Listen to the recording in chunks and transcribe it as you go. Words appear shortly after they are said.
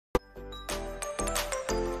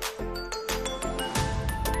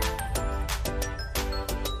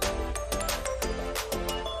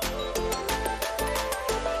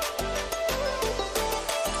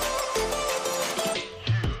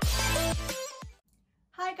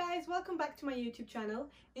guys, welcome back to my YouTube channel.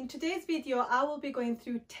 In today's video I will be going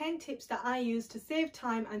through 10 tips that I use to save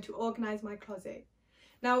time and to organise my closet.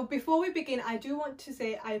 Now before we begin, I do want to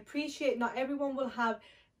say I appreciate not everyone will have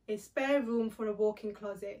a spare room for a walk-in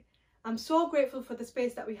closet. I'm so grateful for the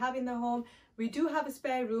space that we have in the home. We do have a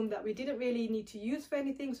spare room that we didn't really need to use for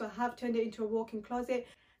anything, so I have turned it into a walk-in closet.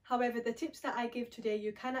 However, the tips that I give today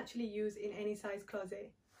you can actually use in any size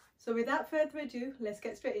closet. So without further ado, let's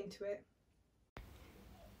get straight into it.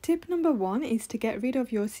 Tip number 1 is to get rid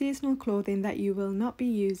of your seasonal clothing that you will not be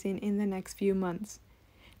using in the next few months.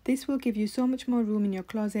 This will give you so much more room in your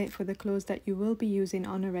closet for the clothes that you will be using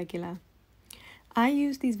on a regular. I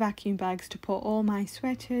use these vacuum bags to put all my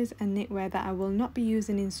sweaters and knitwear that I will not be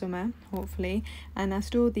using in summer, hopefully, and I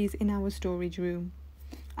store these in our storage room.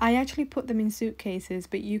 I actually put them in suitcases,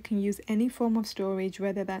 but you can use any form of storage,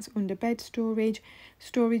 whether that's under bed storage,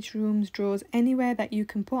 storage rooms, drawers, anywhere that you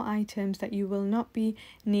can put items that you will not be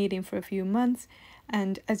needing for a few months.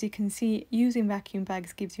 And as you can see, using vacuum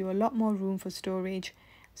bags gives you a lot more room for storage,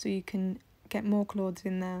 so you can get more clothes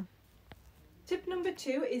in there. Tip number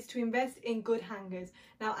 2 is to invest in good hangers.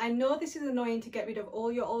 Now I know this is annoying to get rid of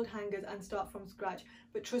all your old hangers and start from scratch,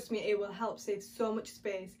 but trust me, it will help save so much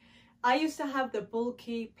space. I used to have the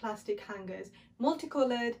bulky plastic hangers,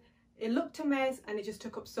 multicoloured. It looked a mess and it just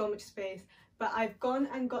took up so much space. But I've gone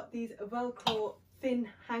and got these Velcro thin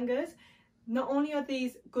hangers. Not only are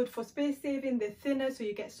these good for space saving, they're thinner so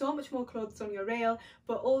you get so much more clothes on your rail,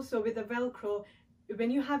 but also with the Velcro, when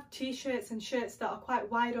you have t-shirts and shirts that are quite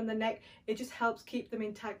wide on the neck, it just helps keep them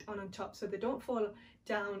intact on top so they don't fall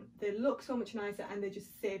down. They look so much nicer and they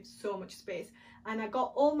just save so much space. And I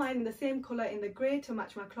got all mine in the same colour, in the grey, to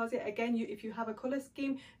match my closet. Again, if you have a colour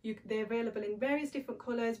scheme, they're available in various different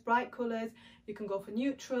colours, bright colours. You can go for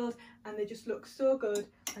neutrals and they just look so good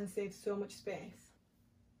and save so much space.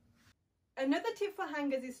 Another tip for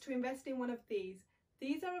hangers is to invest in one of these.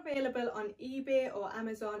 These are available on eBay or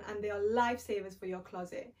Amazon and they are lifesavers for your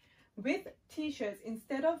closet. With t-shirts,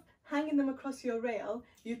 instead of hanging them across your rail,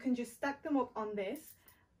 you can just stack them up on this.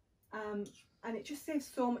 And it just saves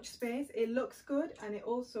so much space. It looks good and it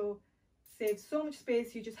also saves so much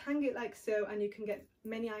space. You just hang it like so and you can get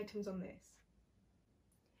many items on this.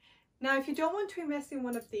 Now if you don't want to invest in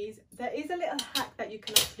one of these, there is a little hack that you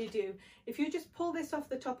can actually do. If you just pull this off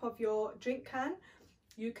the top of your drink can,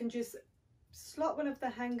 you can just slot one of the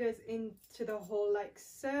hangers into the hole like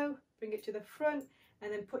so, bring it to the front,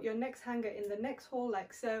 and then put your next hanger in the next hole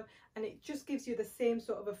like so, and it just gives you the same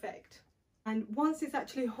sort of effect. And once it's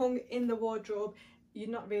actually hung in the wardrobe, you're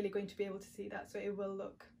not really going to be able to see that, so it will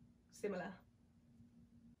look similar.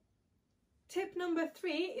 Tip number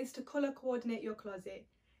 3 is to colour coordinate your closet.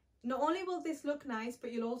 Not only will this look nice,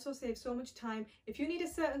 but you'll also save so much time. If you need a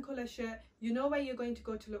certain colour shirt, you know where you're going to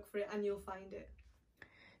go to look for it and you'll find it.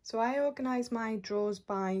 So I organise my drawers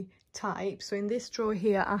by type. So in this drawer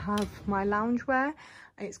here I have my loungewear.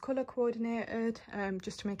 It's colour coordinated,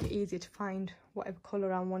 just to make it easier to find whatever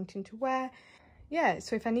colour I'm wanting to wear. Yeah,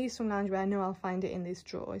 so if I need some loungewear, I know I'll find it in this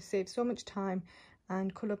drawer. It saves so much time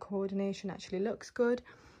and colour coordination actually looks good.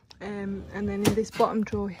 And then in this bottom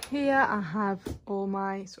drawer here I have all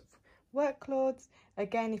my sort of work clothes.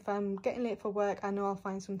 Again, if I'm getting late for work, I know I'll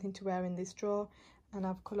find something to wear in this drawer, and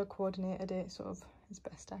I've colour coordinated it sort of as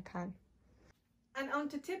best I can. And on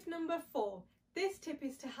to tip number 4. This tip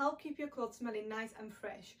is to help keep your clothes smelling nice and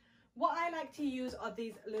fresh. What I like to use are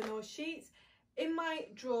these lino sheets. In my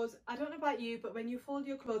drawers, I don't know about you, but when you fold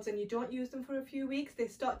your clothes and you don't use them for a few weeks, they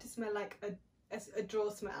start to smell like a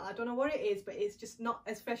drawer smell. I don't know what it is, but it's just not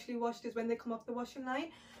as freshly washed as when they come off the washing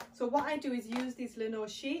line. So what I do is use these lino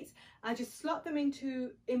sheets. I just slot them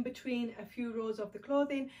in between a few rows of the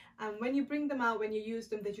clothing, and when you bring them out, when you use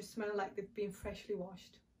them, they just smell like they've been freshly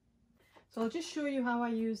washed. So I'll just show you how I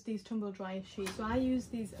use these tumble dryer sheets. So I use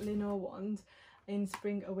these lino ones in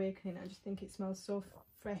Spring Awakening. I just think it smells so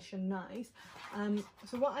fresh and nice.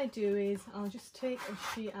 So what I do is I'll just take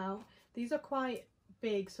a sheet out. These are quite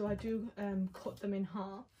big, so I do cut them in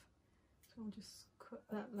half. So I'll just cut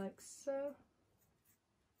that like so,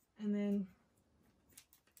 and then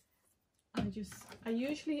I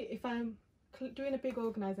usually, if I'm doing a big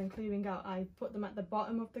organise and clearing out, I put them at the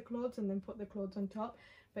bottom of the clothes and then put the clothes on top.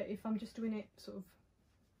 But if I'm just doing it sort of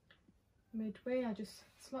midway, I just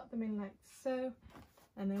slot them in like so,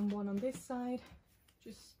 and then one on this side,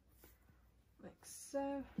 just like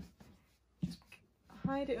so. Just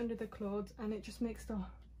hide it under the clothes, and it just makes the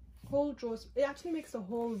whole drawer, it actually makes the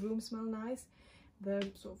whole room smell nice. The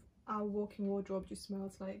sort of our walk-in wardrobe just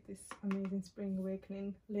smells like this amazing Spring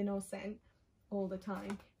Awakening lino scent all the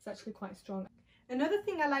time. It's actually quite strong. Another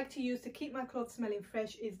thing I like to use to keep my clothes smelling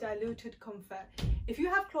fresh is diluted comfort. If you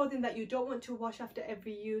have clothing that you don't want to wash after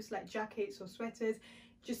every use, like jackets or sweaters,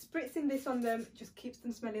 just spritzing this on them just keeps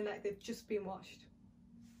them smelling like they've just been washed.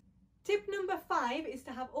 Tip number 5 is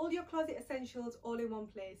to have all your closet essentials all in one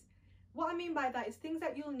place. What I mean by that is things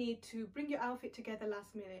that you'll need to bring your outfit together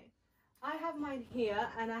last minute. I have mine here,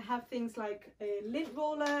 and I have things like a lint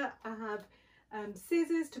roller, I have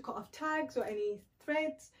scissors to cut off tags or any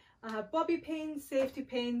threads, I have bobby pins, safety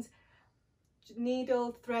pins,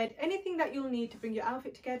 needle, thread, anything that you'll need to bring your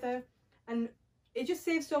outfit together. And it just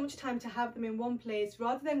saves so much time to have them in one place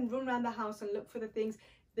rather than run around the house and look for the things.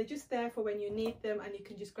 They're just there for when you need them and you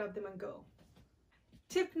can just grab them and go.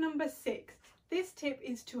 Tip number 6. This tip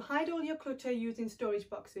is to hide all your clutter using storage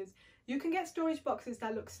boxes. You can get storage boxes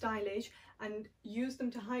that look stylish and use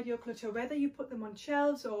them to hide your clutter, whether you put them on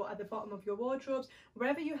shelves or at the bottom of your wardrobes.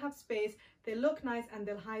 Wherever you have space, they look nice and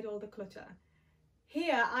they'll hide all the clutter.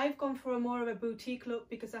 Here I've gone for more of a boutique look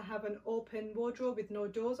because I have an open wardrobe with no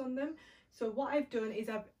doors on them. So what I've done is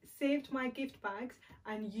I've saved my gift bags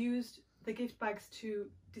and used the gift bags to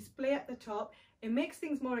display at the top. It makes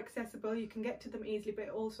things more accessible, you can get to them easily, but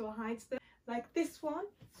it also hides them. Like this one,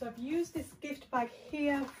 so I've used this gift bag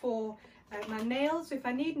here for my nails. So if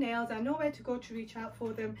I need nails, I know where to go to reach out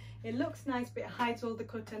for them. It looks nice, but it hides all the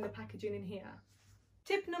clutter and the packaging in here.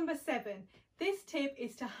 Tip number 7. This tip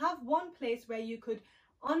is to have one place where you could,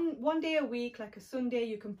 on one day a week, like a Sunday,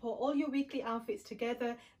 you can put all your weekly outfits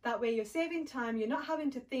together. That way you're saving time, you're not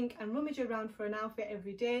having to think and rummage around for an outfit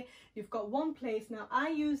every day. You've got one place. Now I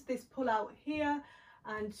use this pull out here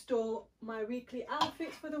and store my weekly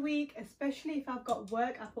outfits for the week, especially if I've got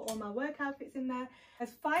work. I put all my work outfits in there.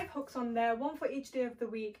 There's 5 hooks on there, one for each day of the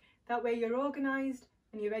week. That way you're organised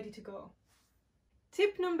and you're ready to go.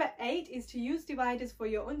 Tip number 8 is to use dividers for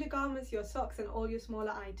your undergarments, your socks and all your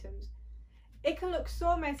smaller items. It can look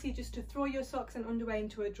so messy just to throw your socks and underwear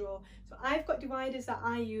into a drawer. So I've got dividers that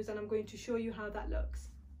I use and I'm going to show you how that looks.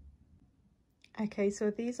 Okay, so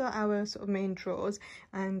these are our sort of main drawers,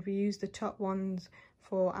 and we use the top ones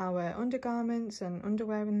for our undergarments and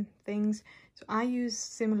underwear and things. So I use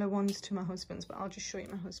similar ones to my husband's, but I'll just show you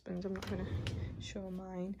my husband's. I'm not going to show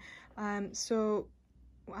mine. So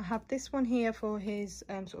I have this one here for his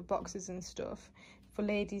sort of boxes and stuff. For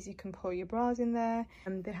ladies, you can put your bras in there,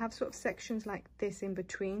 and they have sort of sections like this in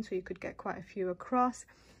between, so you could get quite a few across.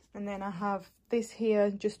 And then I have this here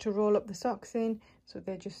just to roll up the socks in, so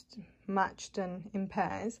they're just matched and in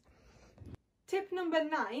pairs. Tip number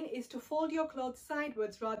 9 is to fold your clothes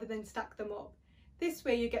sideways rather than stack them up. This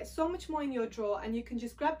way you get so much more in your drawer and you can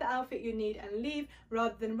just grab the outfit you need and leave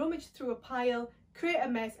rather than rummage through a pile, create a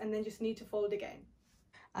mess and then just need to fold again.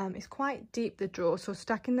 It's quite deep, the drawer, so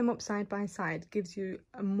stacking them up side by side gives you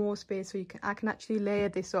more space, so I can actually layer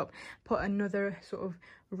this up, put another sort of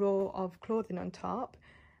row of clothing on top.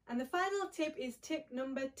 And the final tip is tip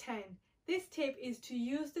number 10. This tip is to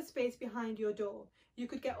use the space behind your door. You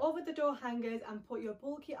could get over the door hangers and put your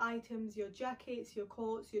bulky items, your jackets, your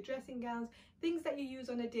coats, your dressing gowns, things that you use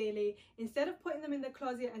on a daily. Instead of putting them in the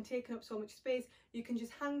closet and taking up so much space, you can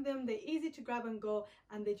just hang them. They're easy to grab and go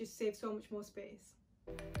and they just save so much more space.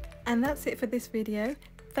 And that's it for this video.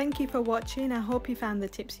 Thank you for watching. I hope you found the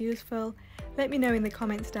tips useful. Let me know in the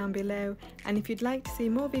comments down below, and if you'd like to see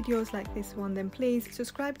more videos like this one, then please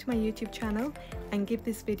subscribe to my YouTube channel and give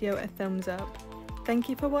this video a thumbs up. Thank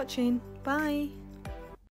you for watching. Bye!